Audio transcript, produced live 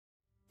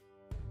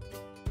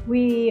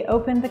We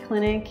opened the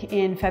clinic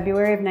in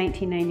February of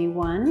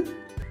 1991,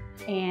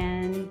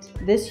 and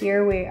this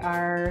year we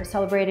are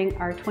celebrating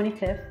our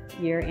 25th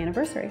year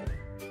anniversary.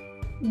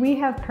 We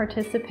have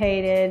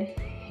participated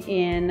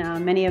in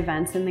many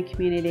events in the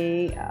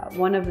community,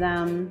 one of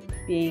them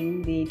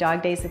being the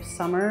Dog Days of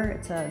Summer.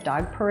 It's a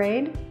dog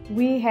parade.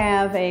 We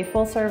have a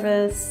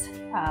full-service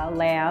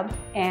lab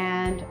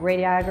and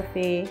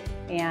radiography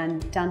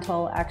and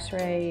dental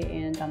x-ray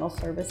and dental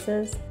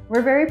services.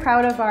 We're very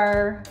proud of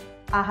our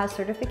AAHA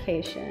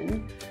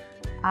certification.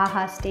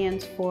 AAHA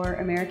stands for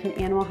American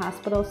Animal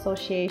Hospital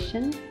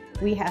Association.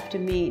 We have to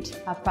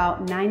meet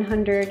about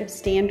 900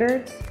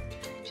 standards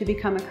to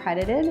become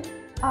accredited.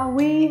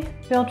 We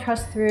build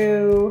trust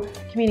through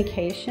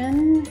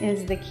communication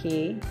is the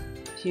key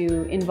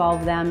to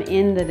involve them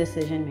in the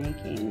decision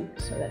making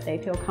so that they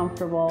feel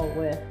comfortable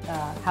with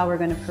how we're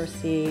going to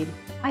proceed.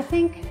 I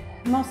think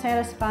most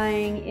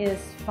satisfying is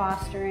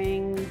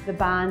fostering the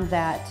bond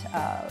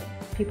that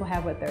people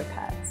have with their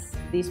pets.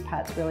 These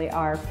pets really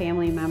are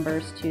family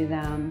members to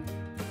them.